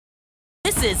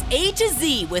This is A to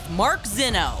Z with Mark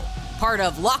Zinno, part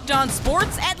of Locked On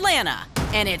Sports Atlanta,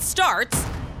 and it starts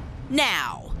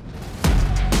now.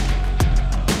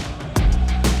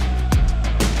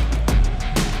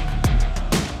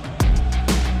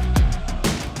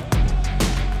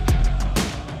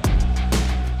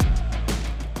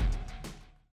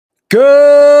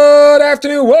 Good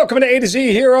afternoon. Welcome to A to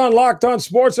Z here on Locked On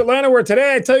Sports Atlanta, where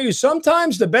today I tell you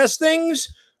sometimes the best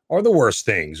things are the worst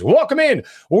things. Welcome in.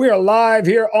 We are live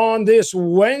here on this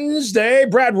Wednesday.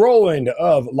 Brad Rowland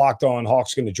of Locked On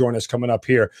Hawks going to join us coming up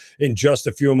here in just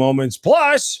a few moments.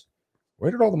 Plus, where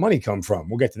did all the money come from?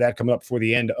 We'll get to that coming up before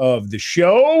the end of the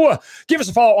show. Give us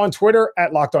a follow on Twitter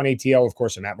at LockedOnATL. Of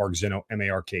course, I'm at Mark Zinno,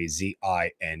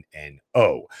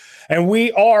 MarkZinno. And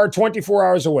we are 24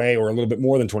 hours away, or a little bit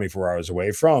more than 24 hours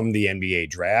away from the NBA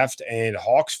draft. And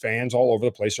Hawks fans all over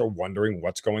the place are wondering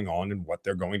what's going on and what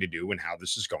they're going to do and how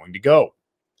this is going to go.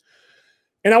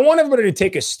 And I want everybody to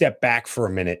take a step back for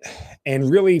a minute and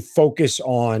really focus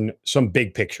on some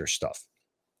big picture stuff.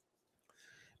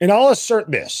 And I'll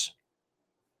assert this.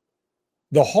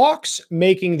 The Hawks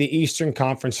making the Eastern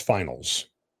Conference Finals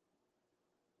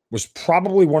was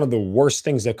probably one of the worst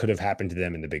things that could have happened to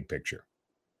them in the big picture.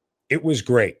 It was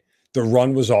great. The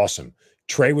run was awesome.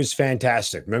 Trey was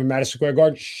fantastic. Remember Madison Square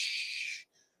Garden? Shh.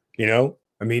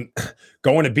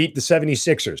 Going to beat the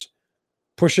 76ers,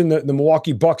 pushing the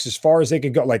Milwaukee Bucks as far as they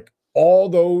could go. Like, all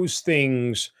those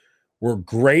things were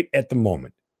great at the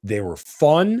moment. They were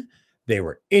fun. They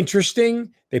were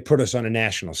interesting. They put us on a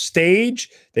national stage.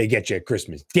 They get you a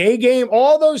Christmas Day game.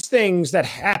 All those things that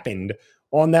happened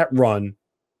on that run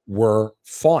were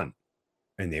fun,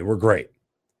 and they were great.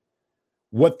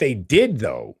 What they did,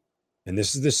 though, and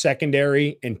this is the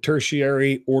secondary and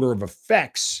tertiary order of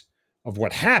effects of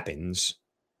what happens,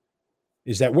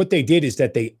 is that what they did is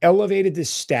that they elevated the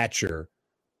stature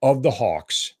of the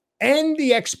Hawks and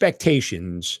the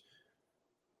expectations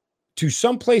to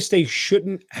some place they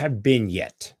shouldn't have been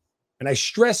yet. And I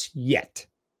stress yet.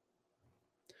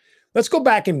 Let's go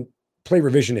back and play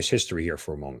revisionist history here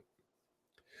for a moment.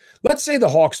 Let's say the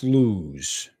Hawks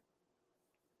lose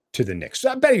to the Knicks.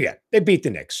 Better yet, they beat the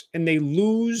Knicks and they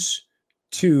lose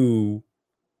to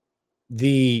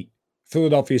the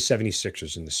Philadelphia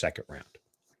 76ers in the second round,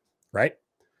 right?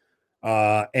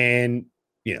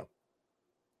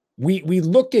 We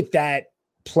look at that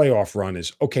playoff run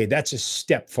as, okay, that's a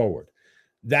step forward.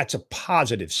 That's a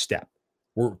positive step.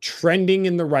 We're trending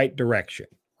in the right direction,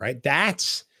 right?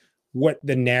 That's what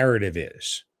the narrative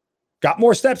is. Got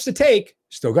more steps to take.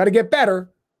 Still got to get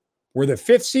better. We're the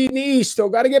 5th seed in the East. Still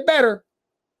got to get better,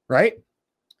 right?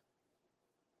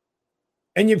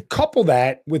 And you couple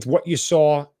that with what you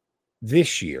saw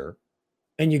this year,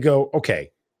 and you go,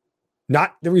 okay,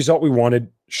 not the result we wanted.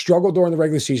 Struggled during the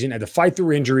regular season. Had to fight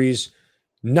through injuries.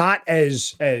 Not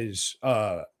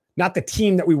not the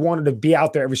team that we wanted to be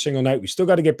out there every single night. We still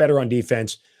got to get better on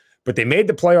defense, but they made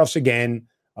the playoffs again.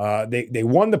 They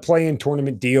won the play-in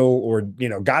tournament deal, or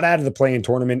got out of the play-in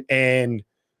tournament and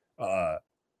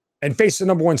faced the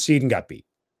number 1 seed and got beat.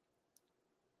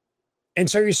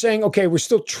 And so you're saying, okay, we're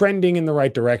still trending in the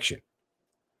right direction.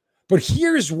 But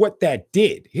here's what that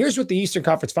did. Here's what the Eastern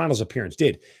Conference Finals appearance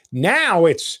did. Now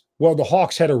it's, well, the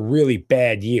Hawks had a really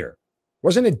bad year. It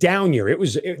wasn't a down year.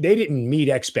 They didn't meet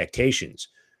expectations.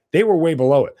 They were way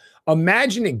below it.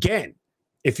 Imagine again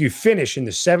if you finish in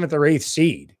the 7th or 8th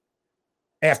seed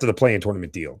after the play-in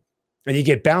tournament deal and you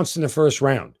get bounced in the first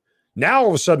round. Now all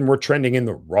of a sudden we're trending in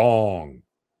the wrong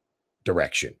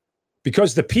direction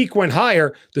because the peak went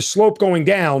higher, the slope going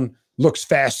down looks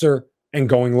faster and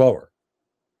going lower.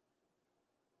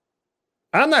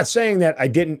 I'm not saying that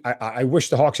I wish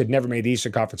the Hawks had never made the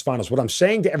Eastern Conference Finals. What I'm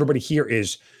saying to everybody here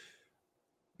is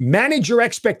manage your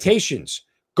expectations.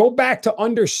 Go back to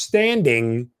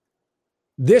understanding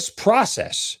this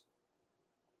process,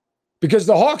 because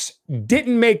the Hawks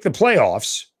didn't make the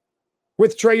playoffs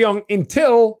with Trae Young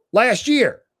until last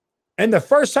year. And the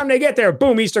first time they get there,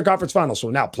 boom, Eastern Conference Finals. So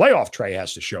now playoff Trae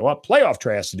has to show up. Playoff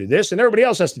Trae has to do this, and everybody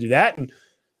else has to do that. And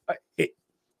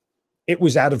it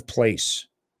was out of place.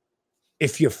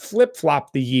 If you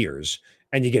flip-flop the years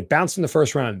and you get bounced in the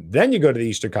first round, then you go to the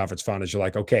Eastern Conference Finals, you're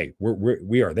like, okay,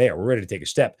 we are there. We're ready to take a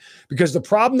step. Because the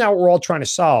problem now we're all trying to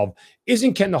solve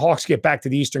isn't, can the Hawks get back to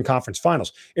the Eastern Conference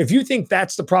Finals? If you think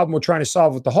that's the problem we're trying to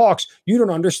solve with the Hawks, you don't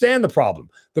understand the problem.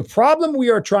 The problem we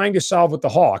are trying to solve with the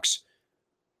Hawks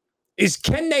is,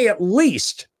 can they at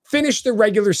least finish the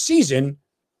regular season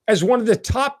as one of the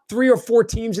top 3 or 4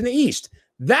 teams in the East?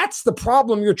 That's the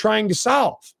problem you're trying to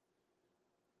solve.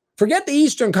 Forget the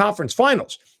Eastern Conference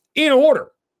Finals. In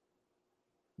order,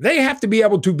 they have to be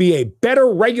able to be a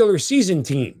better regular season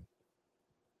team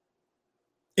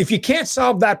If you can't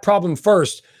solve that problem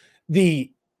first,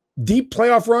 the deep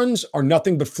playoff runs are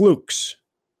nothing but flukes,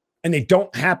 and they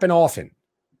don't happen often.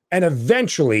 And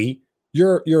eventually,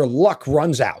 your luck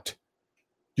runs out.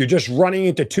 You're just running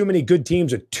into too many good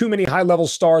teams with too many high-level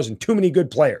stars and too many good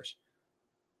players.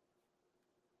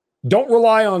 Don't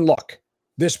rely on luck.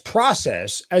 This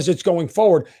process, as it's going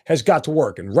forward, has got to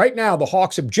work. And right now, the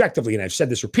Hawks objectively, and I've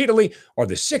said this repeatedly, are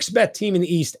the sixth-best team in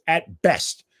the East at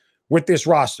best with this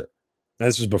roster. Now,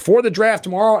 this is before the draft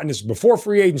tomorrow, and this is before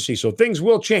free agency, so things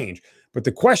will change. But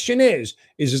the question is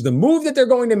the move that they're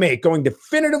going to make going to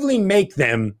definitively make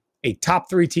them a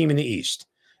top 3 team in the East?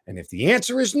 And if the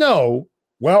answer is no,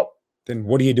 well, then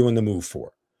what are you doing the move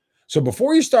for? So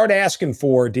before you start asking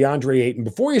for DeAndre Ayton,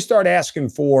 before you start asking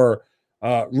for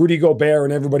Rudy Gobert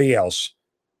and everybody else,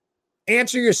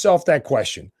 answer yourself that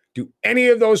question. Do any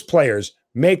of those players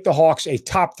make the Hawks a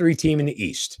top 3 team in the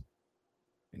East?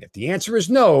 And if the answer is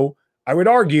no, I would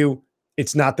argue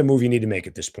it's not the move you need to make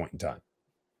at this point in time.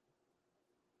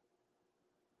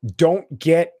 Don't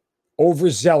get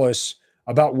overzealous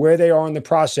about where they are in the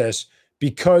process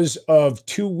because of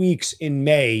 2 weeks in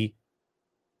May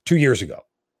 2 years ago.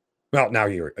 Well, now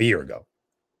a year ago,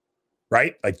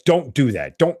 right? Like, don't do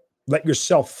that. Don't let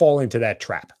yourself fall into that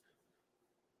trap,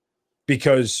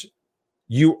 because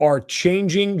you are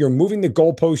changing, you're moving the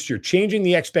goalposts, you're changing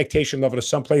the expectation level to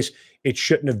someplace it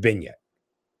shouldn't have been yet.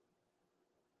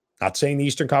 Not saying the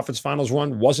Eastern Conference Finals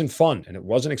run wasn't fun and it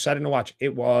wasn't exciting to watch.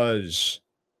 It was.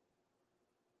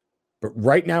 But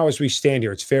right now, as we stand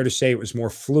here, it's fair to say it was more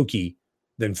fluky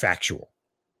than factual.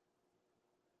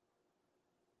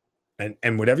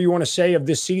 And whatever you want to say of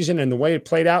this season and the way it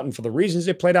played out and for the reasons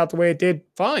it played out the way it did,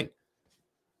 fine.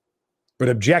 But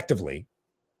objectively,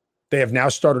 they have now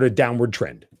started a downward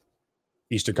trend.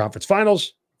 Eastern Conference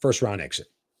Finals, first round exit.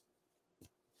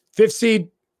 5th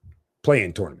seed,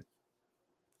 play-in tournament.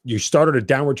 You started a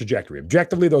downward trajectory.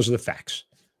 Objectively, those are the facts.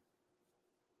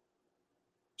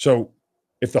 So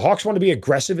if the Hawks want to be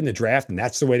aggressive in the draft, and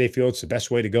that's the way they feel it's the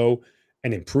best way to go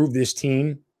and improve this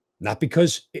team, not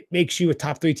because it makes you a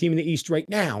top 3 team in the East right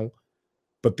now,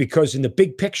 but because in the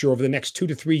big picture over the next 2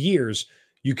 to 3 years,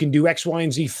 you can do X, Y,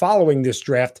 and Z following this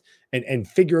draft and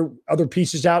figure other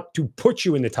pieces out to put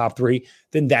you in the top 3,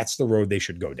 then that's the road they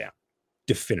should go down,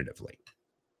 definitively.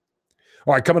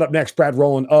 All right, coming up next, Brad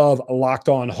Rowland of Locked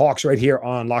On Hawks right here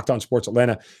on Locked On Sports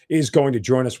Atlanta is going to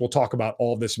join us. We'll talk about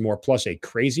all of this and more, plus a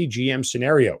crazy GM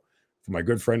scenario for my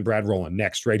good friend Brad Rowland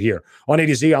next right here on A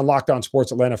to Z on Locked On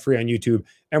Sports Atlanta, free on YouTube,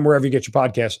 and wherever you get your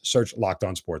podcasts, search Locked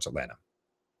On Sports Atlanta.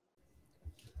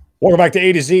 Welcome back to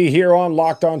A to Z here on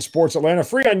Locked On Sports Atlanta,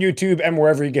 free on YouTube, and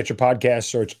wherever you get your podcasts,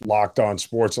 search Locked On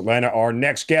Sports Atlanta. Our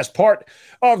next guest, part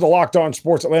of the Locked On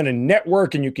Sports Atlanta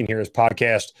network, and you can hear his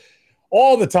podcast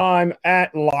all the time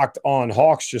at Locked On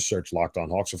Hawks. Just search Locked On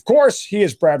Hawks. Of course, he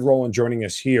is Brad Rowland joining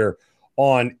us here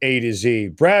on A to Z.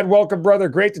 Brad, welcome, brother.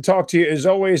 Great to talk to you as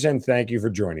always, and thank you for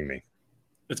joining me.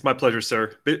 It's my pleasure,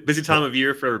 sir. Busy time of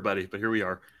year for everybody, but here we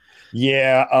are.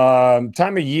 Yeah,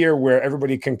 time of year where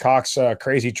everybody concocts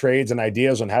crazy trades and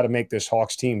ideas on how to make this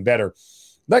Hawks team better.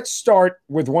 Let's start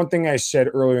with one thing I said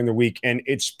earlier in the week, and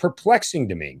it's perplexing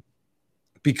to me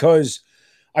because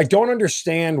I don't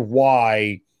understand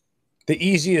why the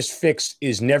easiest fix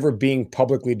is never being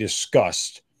publicly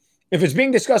discussed. If it's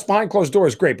being discussed behind closed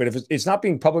doors, great, but if it's not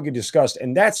being publicly discussed,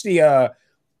 and that's the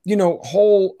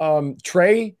whole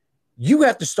Trey, you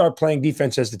have to start playing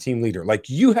defense as the team leader. Like,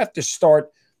 you have to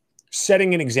start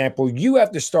setting an example. You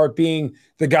have to start being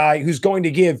the guy who's going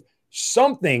to give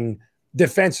something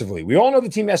defensively. We all know the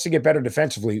team has to get better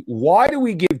defensively. Why do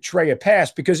we give Trey a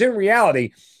pass? Because in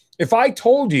reality, if I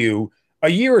told you a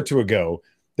year or two ago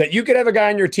that you could have a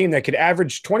guy on your team that could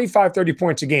average 25, 30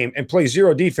 points a game and play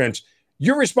zero defense,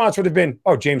 your response would have been,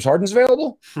 oh, James Harden's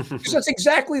available? Because that's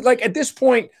exactly, like, at this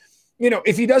point,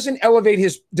 if he doesn't elevate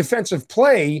his defensive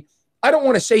play, I don't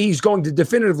want to say he's going to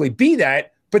definitively be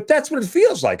that, but that's what it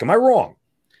feels like. Am I wrong?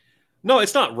 No,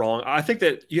 it's not wrong. I think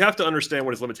that you have to understand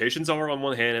what his limitations are on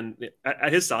one hand. And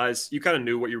at his size, you kind of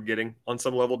knew what you were getting on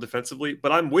some level defensively.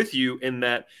 But I'm with you in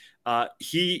that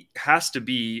he has to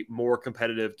be more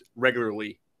competitive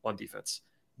regularly on defense.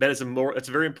 It's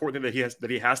a very important thing that he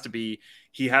has to be.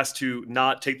 He has to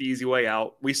not take the easy way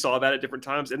out. We saw that at different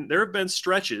times. And there have been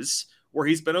stretches where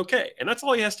he's been okay. And that's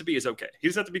all he has to be is okay. He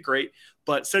doesn't have to be great,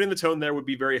 but setting the tone there would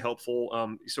be very helpful.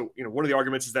 One of the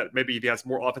arguments is that maybe if he has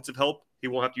more offensive help, he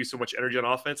won't have to use so much energy on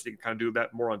offense. He can kind of do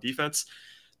that more on defense.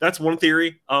 That's one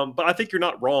theory. But I think you're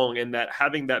not wrong in that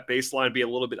having that baseline be a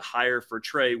little bit higher for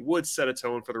Trey would set a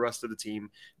tone for the rest of the team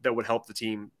that would help the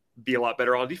team be a lot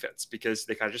better on defense, because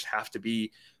they kind of just have to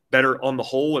be better on the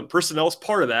whole, and personnel is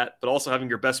part of that, but also having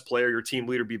your best player, your team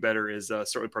leader be better is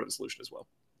certainly part of the solution as well.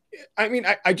 I mean,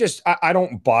 I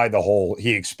don't buy the whole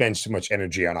he expends too much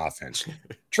energy on offense.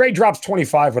 Trey drops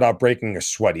 25 without breaking a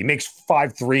sweat. He makes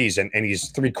 5 threes and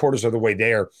he's 3/4 of the way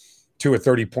there to a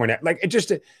 30-point. Like it just,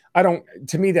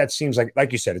 to me, that seems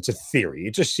like you said, it's a theory.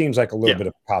 It just seems like a little bit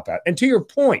of a pop out. And to your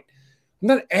point, I'm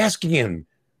not asking him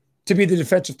to be the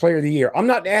defensive player of the year. I'm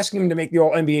not asking him to make the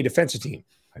all NBA defensive team.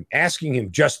 I'm asking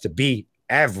him just to be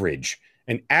average.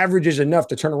 And average is enough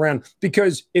to turn around,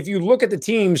 because if you look at the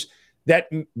teams that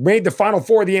made the Final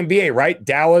Four of the NBA, right?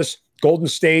 Dallas, Golden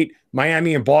State,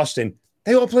 Miami, and Boston,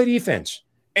 they all play defense.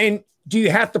 And do you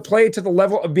have to play to the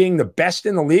level of being the best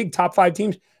in the league, top 5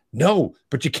 teams? No,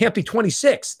 but you can't be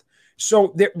 26th.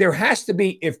 So there has to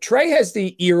be, if Trey has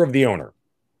the ear of the owner,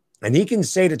 and he can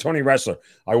say to Tony Ressler,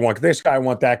 I want this guy, I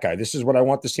want that guy. This is what I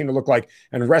want this team to look like.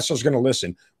 And Ressler's going to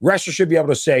listen. Ressler should be able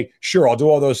to say, sure, I'll do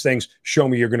all those things. Show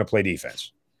me you're going to play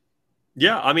defense.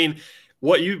 Yeah, I mean,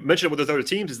 what you mentioned with those other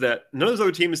teams is that none of those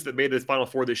other teams that made the Final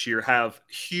Four this year have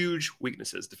huge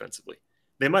weaknesses defensively.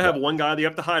 They might have one guy that you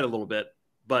have to hide a little bit,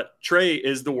 but Trey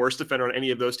is the worst defender on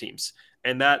any of those teams.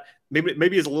 And that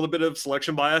maybe is a little bit of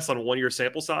selection bias on a 1-year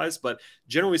sample size, but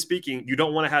generally speaking, you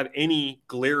don't want to have any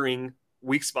glaring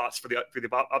weak spots for the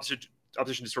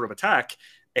opposition to sort of attack.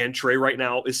 And Trey right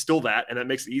now is still that, and that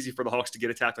makes it easy for the Hawks to get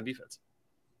attacked on defense.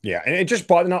 Yeah, and it just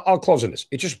bothers, and I'll close on this.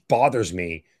 It just bothers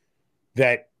me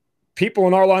that people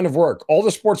in our line of work, all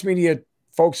the sports media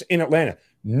folks in Atlanta,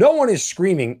 no one is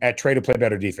screaming at Trey to play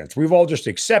better defense. We've all just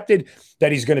accepted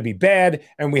that he's going to be bad,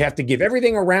 and we have to give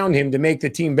everything around him to make the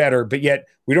team better, but yet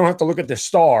we don't have to look at the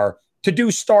star to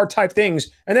do star-type things,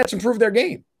 and that's improve their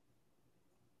game.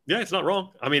 Yeah, it's not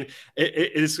wrong. I mean,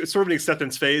 it's sort of an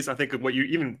acceptance phase. I think of what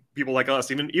even people like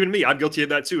us, even me, I'm guilty of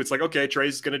that too. It's like, okay,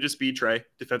 Trey's going to just be Trey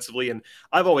defensively. And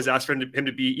I've always asked for him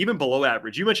to be even below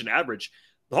average. You mentioned average.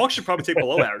 The Hawks should probably take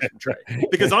below average from Trey,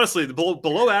 because honestly, the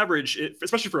below average,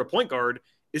 especially for a point guard,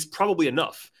 is probably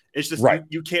enough. It's just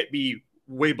you can't be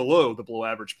way below the below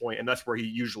average point, and that's where he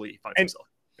usually finds himself.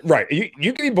 Right.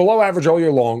 You can be below average all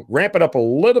year long, ramp it up a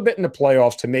little bit in the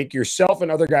playoffs to make yourself and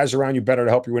other guys around you better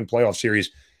to help you win playoff series.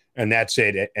 And that's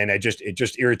it. And it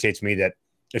just irritates me that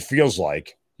it feels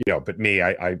like, but me,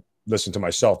 I listen to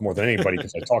myself more than anybody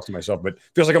because I talk to myself, but it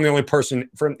feels like I'm the only person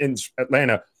in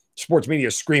Atlanta sports media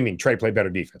screaming, Trey, play better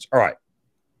defense. All right,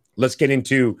 let's get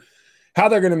into how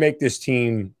they're going to make this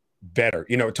team better.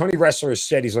 Tony Ressler has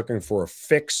said he's looking for a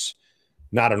fix,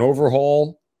 not an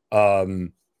overhaul.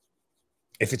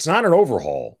 If it's not an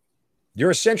overhaul,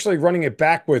 you're essentially running it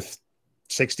back with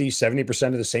 60, 70%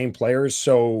 of the same players.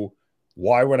 So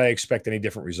why would I expect any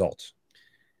different results?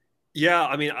 Yeah,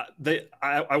 I mean,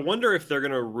 I wonder if they're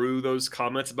going to rue those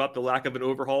comments about the lack of an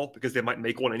overhaul, because they might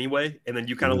make one anyway, and then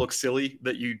you kind of look silly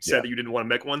that you said that you didn't want to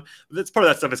make one. But that's part of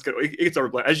that stuff. It gets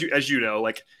overblown, as you know,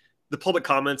 like the public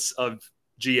comments of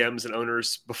GMs and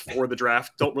owners before the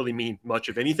draft don't really mean much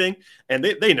of anything, and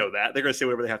they know that. They're going to say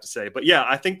whatever they have to say. But yeah,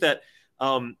 I think that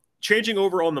changing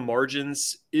over on the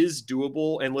margins is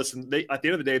doable. And listen, at the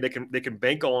end of the day, they can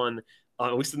bank on.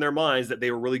 At least in their minds, that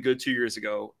they were really good 2 years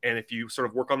ago. And if you sort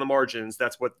of work on the margins,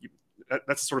 that's sort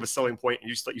of a selling point. And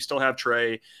you still have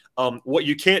Trey. What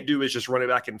you can't do is just run it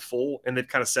back in full. And they've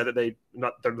kind of said that they're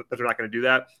not going to do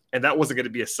that. And that wasn't going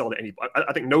to be a sell to anybody.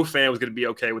 I think no fan was going to be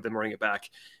okay with them running it back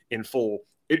in full.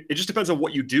 It just depends on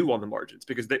what you do on the margins,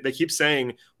 because they keep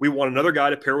saying we want another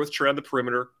guy to pair with Trey on the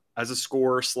perimeter as a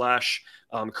scorer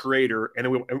 / creator. And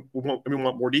then we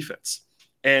want more defense.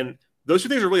 And those two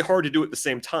things are really hard to do at the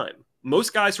same time.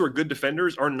 Most guys who are good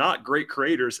defenders are not great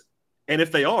creators. And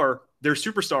if they are, they're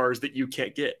superstars that you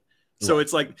can't get. So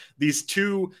it's like these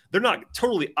two, they're not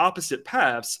totally opposite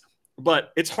paths,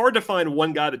 but it's hard to find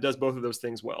one guy that does both of those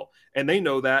things well. And they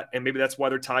know that. And maybe that's why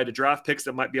they're tied to draft picks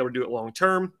that might be able to do it long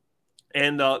term.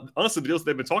 And honestly, the deals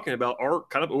they've been talking about are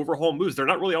kind of overhaul moves. They're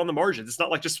not really on the margins. It's not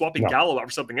like just swapping Gallo out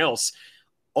for something else.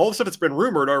 All the stuff that's been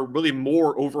rumored are really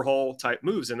more overhaul type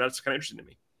moves. And that's kind of interesting to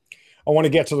me. I want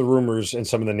to get to the rumors and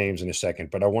some of the names in a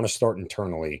second, but I want to start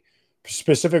internally,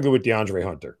 specifically with DeAndre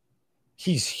Hunter.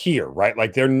 He's here, right?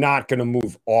 Like they're not going to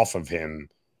move off of him.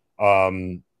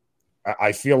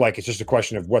 I feel like it's just a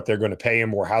question of what they're going to pay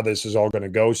him or how this is all going to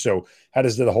go. So how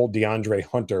does the whole DeAndre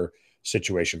Hunter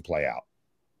situation play out?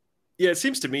 Yeah, it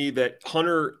seems to me that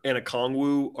Hunter and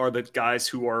Okongwu are the guys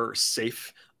who are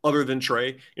safe other than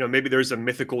Trey. Maybe there's a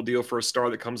mythical deal for a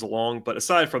star that comes along, but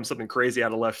aside from something crazy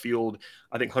out of left field,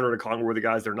 I think Hunter and Okongwu were the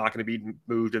guys that are not going to be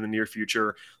moved in the near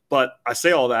future. But I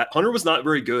say all that, Hunter was not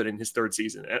very good in his third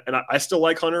season. And I still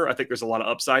like Hunter. I think there's a lot of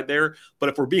upside there. But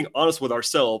if we're being honest with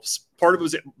ourselves, part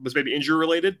of it was maybe injury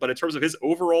related, but in terms of his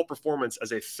overall performance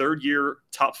as a third-year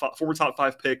former top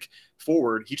 5 pick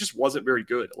forward, he just wasn't very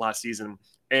good last season.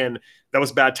 And that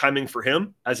was bad timing for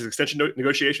him as his extension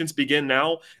negotiations begin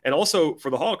now. And also for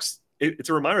the Hawks, it's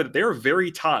a reminder that they are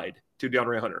very tied to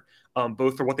DeAndre Hunter,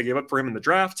 both for what they gave up for him in the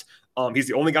draft. He's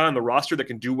the only guy on the roster that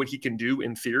can do what he can do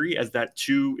in theory as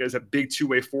a big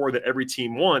two-way forward that every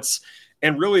team wants.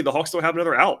 And really, the Hawks don't have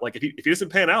another out. Like if he doesn't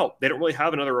pan out, they don't really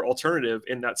have another alternative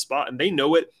in that spot, and they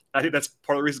know it. I think that's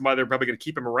part of the reason why they're probably going to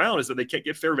keep him around is that they can't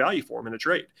get fair value for him in a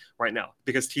trade right now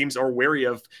because teams are wary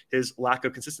of his lack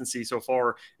of consistency so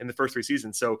far in the first 3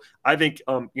 seasons. So I think,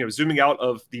 zooming out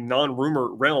of the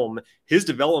non-rumor realm, his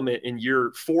development in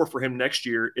year 4 for him next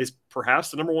year is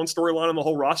perhaps the number one storyline on the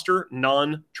whole roster,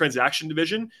 non-transaction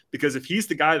division, because if he's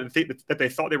the guy that they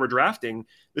thought they were drafting,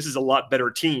 this is a lot better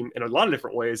team in a lot of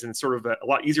different ways, and it's sort of a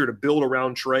lot easier to build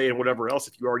around Trey and whatever else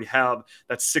if you already have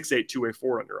that 6'8" two-way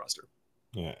forward on your roster.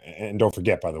 Yeah, and don't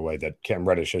forget, by the way, that Cam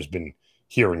Reddish has been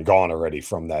here and gone already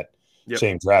from that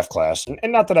same draft class.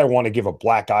 And not that I want to give a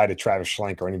black eye to Travis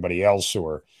Schlenk or anybody else,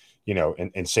 or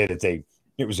and say that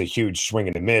it was a huge swing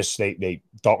and a miss. They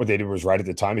thought what they did was right at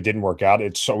the time. It didn't work out.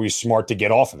 It's always smart to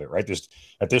get off of it, right?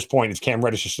 At this point, it's Cam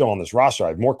Reddish is still on this roster. I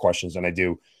have more questions than I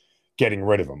do getting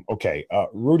rid of him. Okay,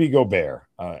 Rudy Gobert.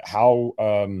 How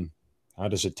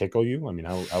does it tickle you? I mean,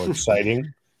 how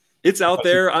exciting. It's out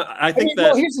there. I think that.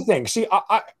 Well, here's the thing. See,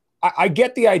 I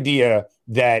get the idea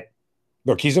that,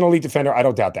 look, he's an elite defender. I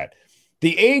don't doubt that.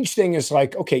 The age thing is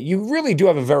like, okay, you really do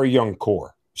have a very young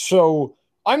core. So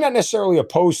I'm not necessarily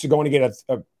opposed to going to get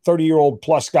a 30-year-old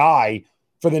plus guy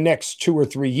for the next 2 or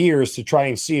 3 years to try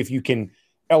and see if you can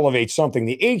elevate something.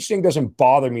 The age thing doesn't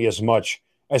bother me as much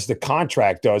as the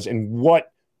contract does and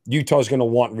what Utah's going to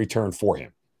want in return for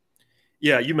him.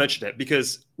 Yeah, you mentioned it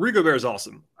because Rudy Gobert is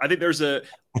awesome. I think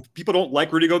people don't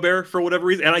like Rudy Gobert for whatever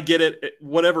reason, and I get it.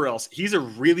 Whatever else, he's a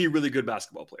really, really good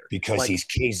basketball player because he's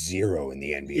K0 in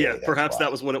the NBA. Yeah, perhaps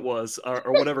that was what it was,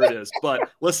 or whatever it is.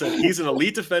 But listen, he's an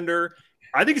elite defender.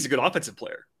 I think he's a good offensive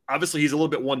player. Obviously, he's a little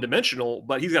bit one-dimensional,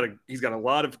 but he's got a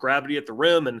lot of gravity at the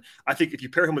rim, and I think if you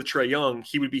pair him with Trae Young,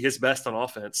 he would be his best on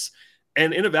offense.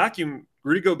 And in a vacuum,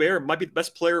 Rudy Gobert might be the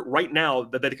best player right now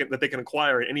that they can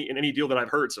acquire in any deal that I've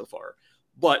heard so far.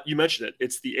 But you mentioned it.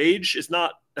 It's the age. It's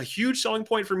not a huge selling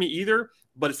point for me either,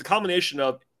 but it's the combination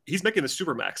of he's making the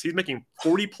supermax. He's making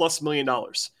 $40+ million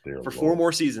for 4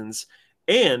 more seasons.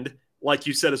 And like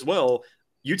you said as well,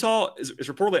 Utah is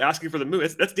reportedly asking for the moon.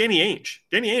 That's Danny Ainge.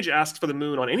 Danny Ainge asks for the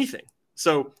moon on anything.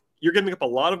 So you're giving up a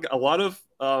lot of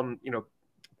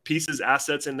pieces,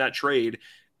 assets in that trade,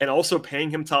 and also paying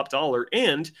him top dollar.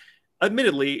 And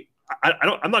admittedly,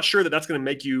 I'm not sure that that's going to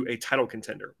make you a title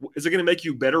contender. Is it going to make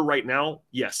you better right now?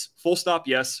 Yes. Full stop.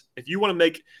 Yes. If you want to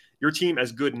make your team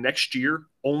as good next year,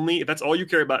 only if that's all you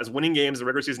care about is winning games in the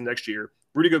regular season next year,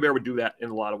 Rudy Gobert would do that in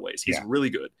a lot of ways. He's really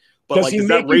good. But does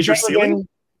that raise your ceiling?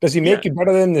 Does he make you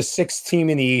better than the 6th team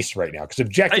in the East right now? Because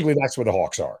objectively, that's where the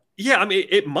Hawks are. Yeah, I mean,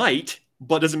 it might,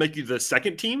 but does it make you the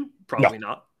 2nd team? Probably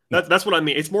not. That's what I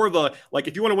mean. It's more of a, like,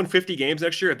 if you want to win 50 games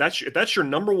next year, if that's your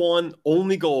number one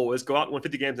only goal is go out and win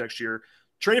 50 games next year,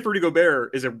 training for Rudy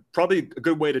Gobert is probably a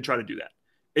good way to try to do that.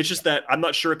 It's just that I'm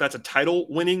not sure if that's a title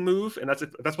winning move, and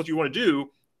that's what you want to do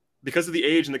because of the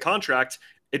age and the contract.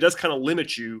 It does kind of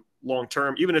limit you long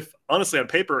term, even if honestly on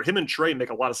paper, him and Trey make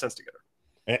a lot of sense together.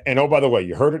 And oh, by the way,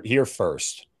 you heard it here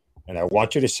first, and I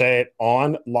want you to say it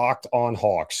on Locked On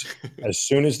Hawks as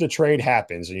soon as the trade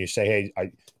happens, and you say,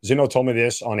 "Hey, Zinno told me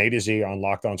this on A to Z on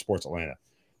Locked On Sports Atlanta.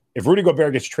 If Rudy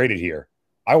Gobert gets traded here,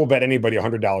 I will bet anybody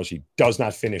 $100 he does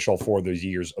not finish all 4 of those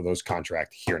years of those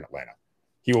contracts here in Atlanta.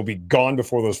 He will be gone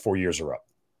before those 4 years are up."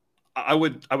 I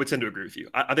would tend to agree with you.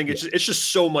 I think it's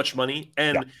just so much money,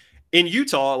 and in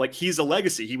Utah, like, he's a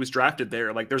legacy. He was drafted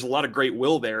there. Like, there's a lot of great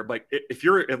will there. But if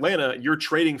you're Atlanta, you're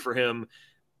trading for him.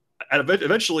 And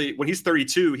eventually, when he's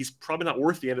 32, he's probably not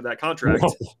worth the end of that contract.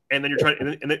 No. And then you're trying,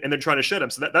 and then trying to shed him.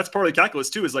 So that's part of the calculus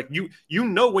too. Is like you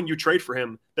know when you trade for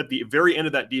him that the very end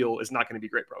of that deal is not going to be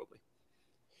great, probably.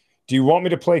 Do you want me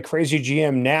to play crazy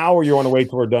GM now, or you want to wait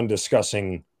till we're done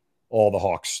discussing all the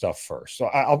Hawks stuff first? So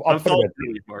I'll put it at the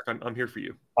end. Mark. I'm here for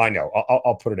you. I know.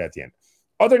 I'll put it at the end.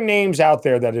 Other names out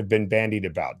there that have been bandied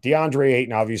about. DeAndre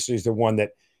Ayton obviously is the one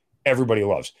that everybody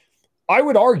loves. I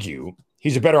would argue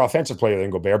he's a better offensive player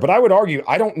than Gobert, but I would argue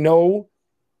I don't know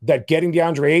that getting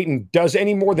DeAndre Ayton does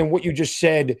any more than what you just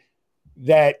said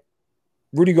that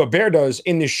Rudy Gobert does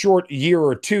in the short year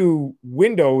or 2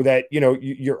 window that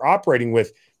you're operating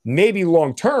with. Maybe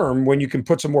long term, when you can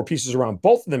put some more pieces around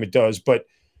both of them, it does. But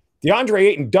DeAndre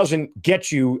Ayton doesn't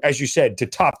get you, as you said, to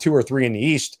top 2 or 3 in the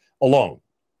East alone.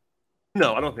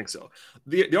 No, I don't think so.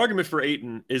 The argument for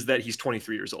Ayton is that he's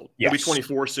 23 years old. Yes. He'll be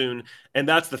 24 soon. And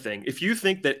that's the thing. If you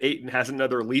think that Ayton has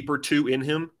another leap or two in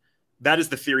him, that is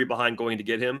the theory behind going to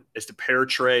get him, is to pair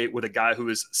Trey with a guy who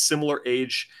is similar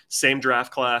age, same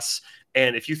draft class.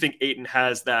 And if you think Ayton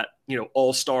has that,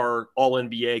 all-star,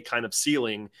 all-NBA kind of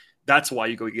ceiling, that's why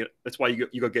you go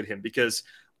get him. Because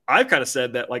I've kind of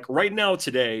said that, like, right now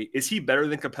today, is he better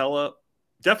than Capella?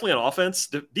 Definitely on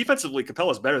offense. Defensively,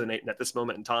 Capella is better than Ayton at this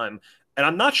moment in time. And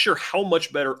I'm not sure how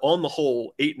much better on the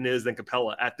whole Ayton is than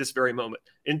Capella at this very moment.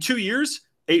 In 2 years,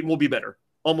 Ayton will be better,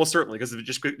 almost certainly, because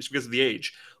of the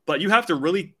age. But you have to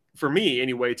really, for me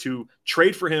anyway, to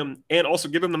trade for him and also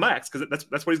give him the max, because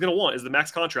that's what he's going to want, is the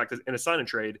max contract in a sign and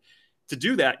trade. To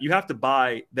do that, you have to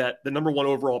buy that the number one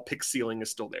overall pick ceiling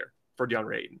is still there for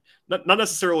DeAndre Ayton. Not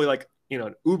necessarily like,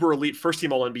 an uber elite first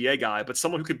team all NBA guy, but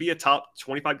someone who could be a top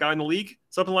 25 guy in the league,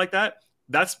 something like that.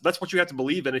 That's what you have to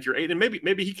believe in if you're Ayton.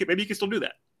 Maybe he can still do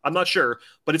that. I'm not sure,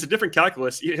 but it's a different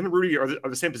calculus. Him and Rudy are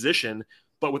the same position,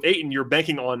 but with Ayton, you're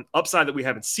banking on upside that we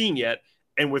haven't seen yet.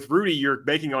 And with Rudy, you're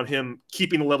banking on him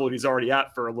keeping the level that he's already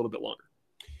at for a little bit longer.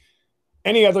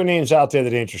 Any other names out there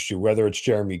that interest you, whether it's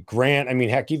Jeremy Grant? I mean,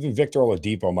 heck, even Victor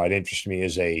Oladipo might interest me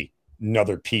as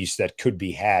another piece that could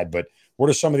be had. But what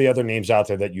are some of the other names out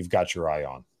there that you've got your eye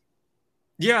on?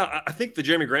 Yeah, I think the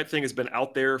Jeremy Grant thing has been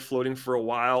out there floating for a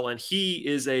while, and he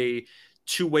is a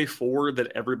two-way forward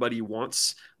that everybody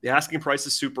wants. The asking price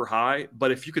is super high,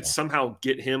 but if you could somehow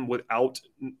get him without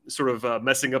sort of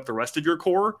messing up the rest of your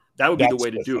core, that would be the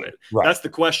way to do it. Right. That's the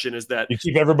question, is that you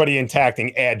keep everybody intact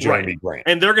and add Jeremy Grant.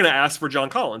 And they're going to ask for John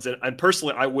Collins. And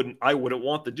personally, I wouldn't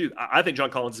want the dude. I think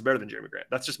John Collins is better than Jeremy Grant.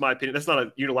 That's just my opinion. That's not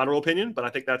a unilateral opinion, but I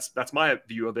think that's my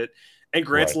view of it. And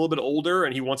Grant's a little bit older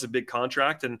and he wants a big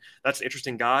contract, and that's an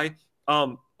interesting guy.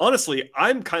 Honestly,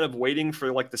 I'm kind of waiting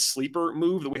for like the sleeper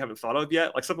move that we haven't thought of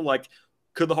yet. Like something like,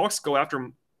 could the Hawks go after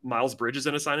Miles Bridges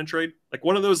in a sign and trade? Like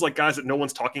one of those like guys that no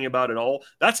one's talking about at all.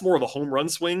 That's more of a home run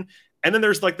swing. And then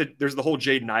there's the whole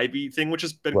Jaden Ivey thing, which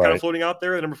has been kind of floating out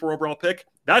there, the number 4 overall pick.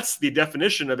 That's the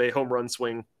definition of a home run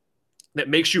swing that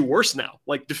makes you worse now,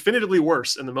 like definitively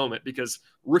worse in the moment, because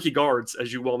rookie guards,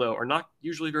 as you well know, are not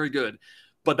usually very good.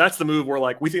 But that's the move where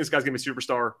like, we think this guy's going to be a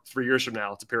superstar 3 years from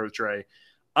now to pair with Trey.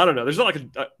 I don't know. There's not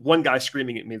like one guy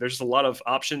screaming at me. There's just a lot of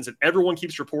options, and everyone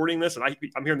keeps reporting this, and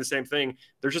I'm hearing the same thing.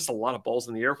 There's just a lot of balls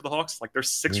in the air for the Hawks. Like there's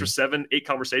 6 or 7, 8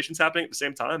 conversations happening at the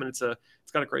same time, and it's kind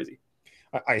of crazy.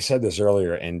 I said this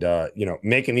earlier, and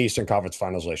making the Eastern Conference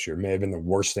Finals last year may have been the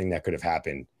worst thing that could have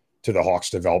happened to the Hawks'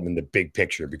 development, the big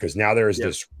picture, because now there is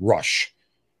this rush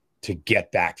to get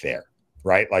back there,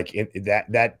 right? Like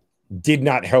that did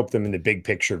not help them in the big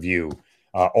picture view.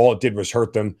 All it did was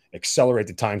hurt them, accelerate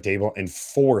the timetable, and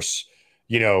force,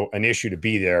 an issue to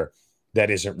be there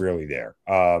that isn't really there.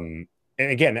 And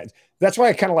again, that's why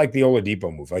I kind of like the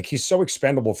Oladipo move. Like he's so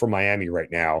expendable for Miami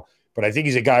right now, but I think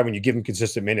he's a guy, when you give him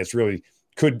consistent minutes, really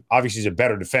obviously he's a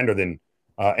better defender than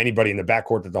anybody in the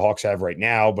backcourt that the Hawks have right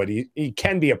now, but he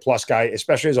can be a plus guy,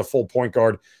 especially as a full point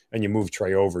guard, and you move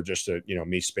Trey over just to,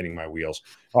 me spinning my wheels.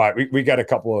 All right, we got a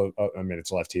couple of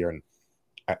minutes left here, and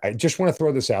I just want to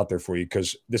throw this out there for you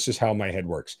because this is how my head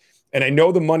works. And I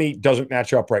know the money doesn't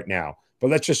match up right now, but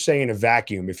let's just say in a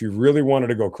vacuum, if you really wanted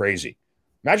to go crazy,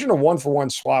 imagine a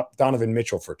 1-for-1 swap Donovan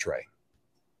Mitchell for Trey.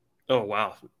 Oh,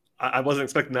 wow. I wasn't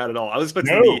expecting that at all. I was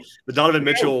expecting the Donovan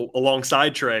Mitchell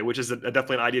alongside Trey, which is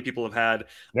definitely an idea people have had.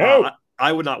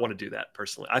 I would not want to do that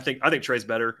personally. I think Trey's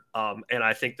better. And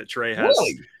I think that Trey has.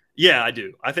 Really? Yeah, I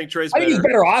do. I think Trey's better. I think he's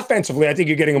better offensively. I think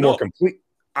you're getting a more complete.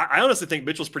 I honestly think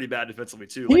Mitchell's pretty bad defensively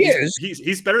too. Like is.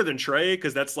 He's better than Trey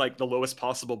because that's like the lowest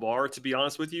possible bar, to be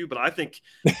honest with you. But I think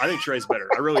Trey's better.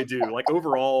 I really do. Like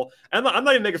overall, I'm not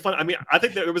even making fun. I mean, I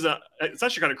think that it's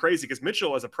actually kind of crazy because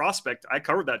Mitchell as a prospect, I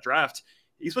covered that draft.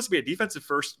 He's supposed to be a defensive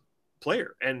first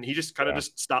player, and he just kind of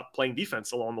just stopped playing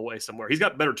defense along the way somewhere. He's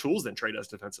got better tools than Trey does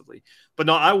defensively. But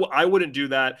no, I wouldn't do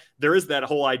that. There is that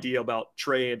whole idea about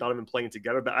Trey and Donovan playing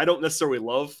together, but I don't necessarily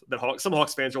love that. Some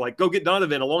Hawks fans are like, go get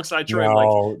Donovan alongside Trey. No,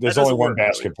 like, there's only one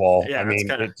basketball. Yeah, I mean,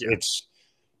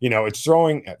 it's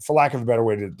throwing, for lack of a better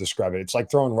way to describe it, it's like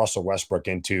throwing Russell Westbrook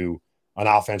into an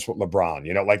offense with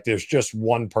LeBron. Like there's just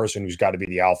one person who's got to be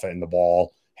the alpha and the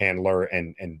ball handler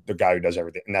and the guy who does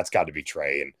everything, and that's got to be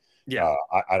Trey. And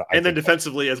and then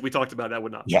defensively, as we talked about, that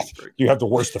would not be great. You have the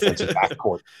worst defensive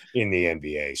backcourt in the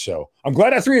NBA. So I'm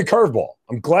glad I threw you a curveball.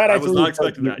 I'm glad I was not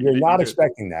expecting that. You're not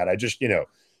expecting that. I just,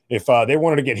 if they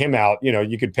wanted to get him out,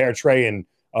 you could pair Trey and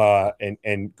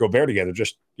Gobert together.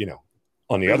 Just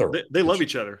on the other. They love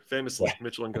each other, famously,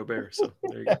 Mitchell and Gobert. So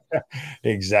there you go.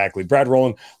 Exactly. Brad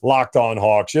Rowland, Locked On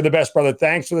Hawks. You're the best, brother.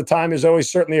 Thanks for the time as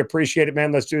always. Certainly appreciate it,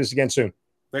 man. Let's do this again soon.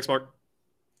 Thanks, Mark.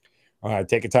 All right,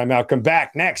 take a time out. Come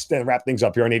back next and wrap things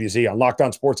up here on A to Z on Locked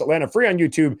On Sports Atlanta, free on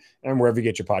YouTube and wherever you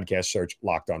get your podcast. Search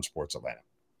Locked On Sports Atlanta.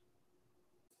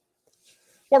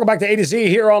 Welcome back to A to Z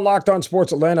here on Locked On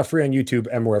Sports Atlanta, free on YouTube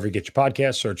and wherever you get your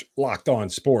podcast. Search Locked On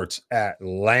Sports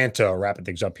Atlanta. Wrapping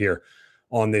things up here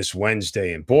on this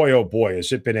Wednesday. And boy, oh boy,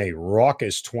 has it been a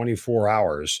raucous 24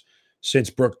 hours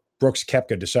since Brooks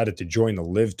Koepka decided to join the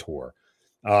Live Tour.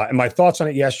 And my thoughts on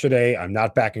it yesterday, I'm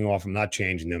not backing off. I'm not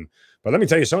changing them. But let me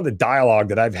tell you, some of the dialogue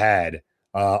that I've had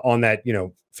on that,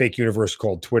 fake universe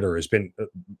called Twitter has been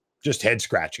just head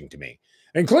scratching to me,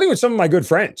 including with some of my good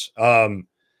friends.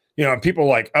 People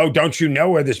like, oh, don't you know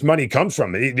where this money comes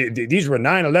from? These were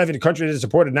 9/11 countries that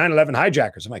supported 9/11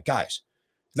 hijackers. I'm like, guys,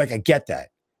 I get that.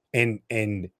 And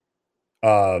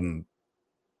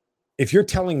if you're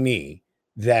telling me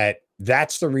that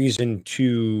that's the reason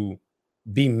to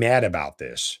be mad about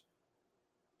this,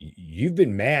 you've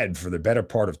been mad for the better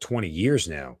part of 20 years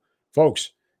now.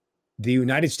 Folks, the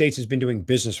United States has been doing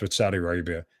business with Saudi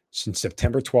Arabia since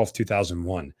September 12th,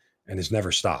 2001, and has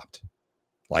never stopped.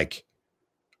 Like,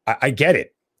 I get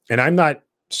it. And I'm not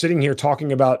sitting here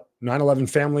talking about 9/11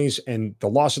 families and the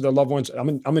loss of their loved ones. I'm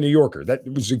a New Yorker. That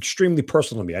was extremely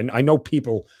personal to me. I know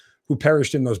people who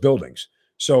perished in those buildings.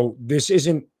 So this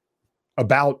isn't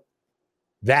about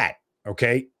that,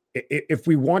 okay? If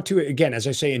we want to, again, as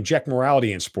I say, inject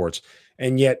morality in sports,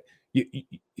 and yet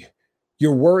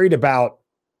you're worried about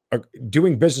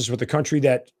doing business with a country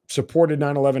that supported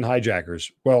 9/11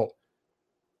 hijackers, well,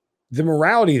 the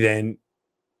morality then,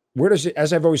 where does it,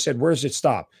 as I've always said, where does it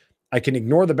stop? I can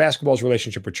ignore the basketball's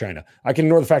relationship with China. I can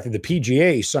ignore the fact that the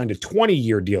PGA signed a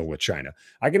 20-year deal with China.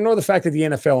 I can ignore the fact that the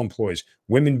NFL employs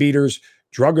women beaters,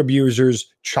 drug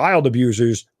abusers, child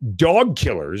abusers, dog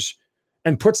killers,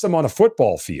 and puts them on a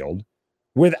football field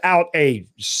without a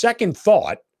second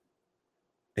thought.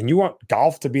 And you want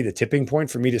golf to be the tipping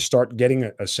point for me to start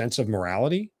getting a sense of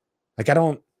morality?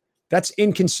 That's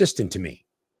inconsistent to me.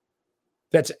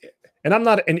 And I'm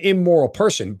not an immoral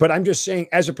person, but I'm just saying,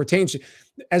 as it pertains to,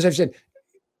 as I've said,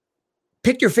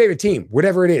 pick your favorite team,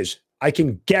 whatever it is. I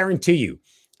can guarantee you,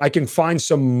 I can find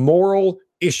some moral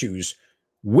issues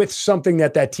with something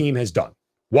that team has done.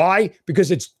 Why?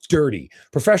 Because it's dirty.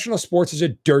 Professional sports is a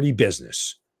dirty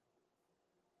business.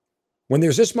 When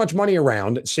there's this much money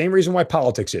around, same reason why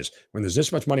politics is. When there's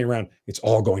this much money around, it's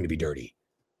all going to be dirty.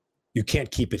 You can't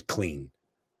keep it clean.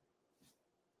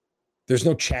 There's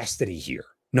no chastity here.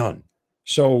 None.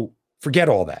 So forget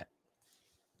all that.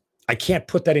 I can't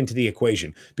put that into the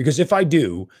equation, because if I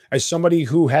do, as somebody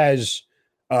who has,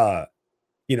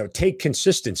 take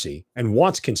consistency and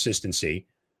wants consistency,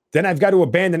 then I've got to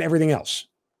abandon everything else.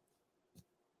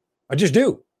 I just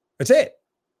do. That's it.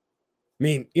 I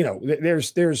mean,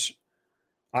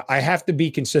 I have to be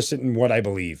consistent in what I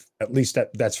believe. At least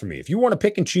that's for me. If you want to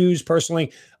pick and choose,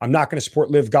 personally, I'm not going to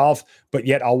support Live Golf, but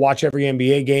yet I'll watch every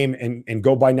NBA game and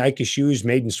go buy Nike shoes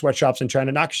made in sweatshops and trying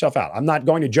to knock yourself out. I'm not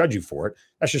going to judge you for it.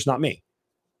 That's just not me.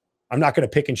 I'm not going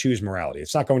to pick and choose morality.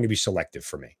 It's not going to be selective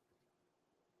for me.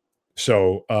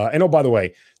 So, and oh, by the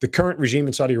way, the current regime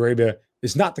in Saudi Arabia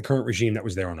is not the current regime that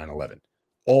was there on 9/11.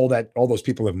 All those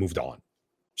people have moved on.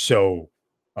 So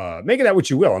make of that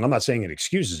what you will. And I'm not saying it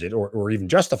excuses it or even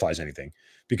justifies anything,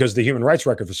 because the human rights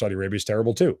record for Saudi Arabia is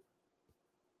terrible too.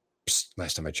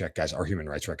 Last time I checked, guys, our human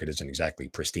rights record isn't exactly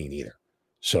pristine either.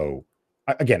 So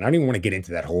again, I don't even want to get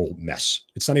into that whole mess.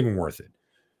 It's not even worth it.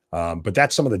 But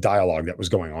that's some of the dialogue that was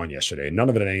going on yesterday. None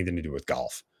of it had anything to do with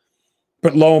golf.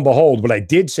 But lo and behold, what I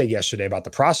did say yesterday about the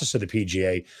process of the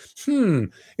PGA,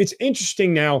 it's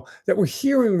interesting now that we're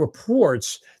hearing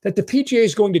reports that the PGA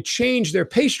is going to change their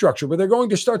pay structure, where they're going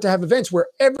to start to have events where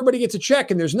everybody gets a check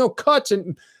and there's no cuts.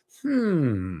 And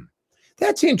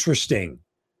that's interesting.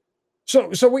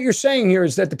 So what you're saying here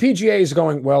is that the PGA is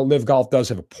going, well, Live Golf does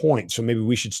have a point, so maybe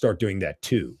we should start doing that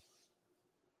too.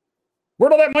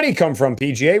 Where'd all that money come from,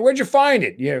 PGA? Where'd you find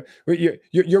it?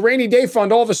 Your rainy day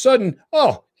fund, all of a sudden,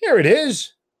 oh, here it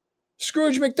is.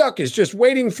 Scrooge McDuck is just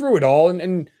wading through it all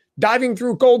and diving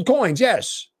through gold coins.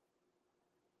 Yes.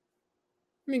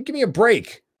 I mean, give me a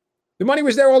break. The money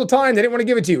was there all the time. They didn't want to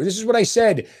give it to you. This is what I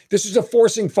said. This is a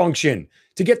forcing function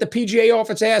to get the PGA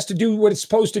off its ass to do what it's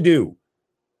supposed to do.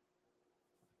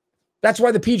 That's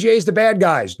why the PGA is the bad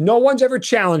guys. No one's ever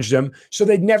challenged them, so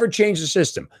they'd never change the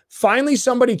system. Finally,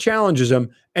 somebody challenges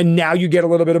them, and now you get a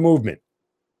little bit of movement.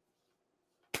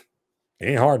 It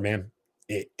ain't hard, man.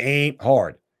 It ain't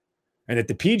hard. And if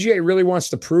the PGA really wants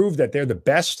to prove that they're the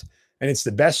best and it's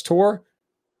the best tour,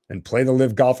 then play the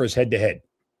Live golfers head to head.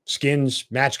 Skins,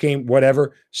 match game,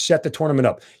 whatever. Set the tournament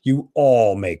up. You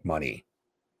all make money.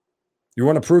 You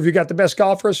want to prove you got the best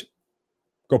golfers?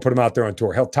 Go put them out there on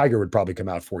tour. Hell, Tiger would probably come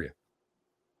out for you.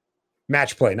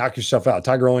 Match play, knock yourself out.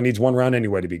 Tiger only needs one round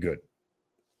anyway to be good.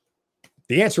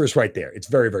 The answer is right there. It's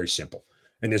very, very simple.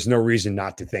 And there's no reason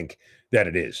not to think that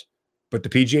it is. But the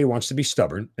PGA wants to be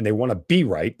stubborn and they want to be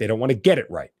right. They don't want to get it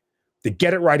right. The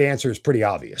get it right answer is pretty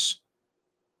obvious.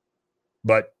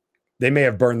 But they may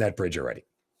have burned that bridge already.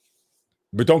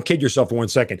 But don't kid yourself for 1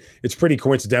 second. It's pretty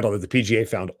coincidental that the PGA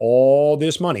found all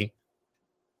this money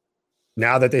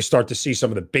now that they start to see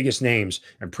some of the biggest names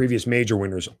and previous major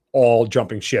winners all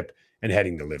jumping ship and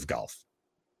heading to Live Golf.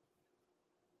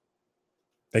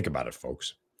 Think about it,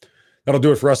 folks. That'll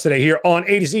do it for us today here on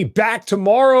A to Z. Back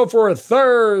tomorrow for a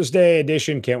Thursday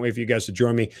edition. Can't wait for you guys to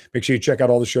join me. Make sure you check out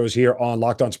all the shows here on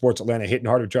Locked On Sports Atlanta, Hitting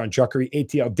Hard with John Chuckery,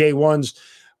 ATL Day Ones.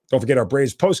 Don't forget our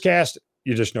Braves postcast.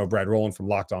 You just know Brad Rowland from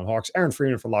Locked On Hawks, Aaron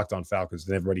Freeman from Locked On Falcons,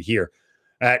 and everybody here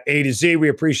at A to Z. We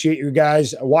appreciate you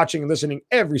guys watching and listening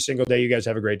every single day. You guys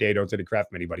have a great day. Don't take the crap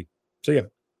from anybody. See ya.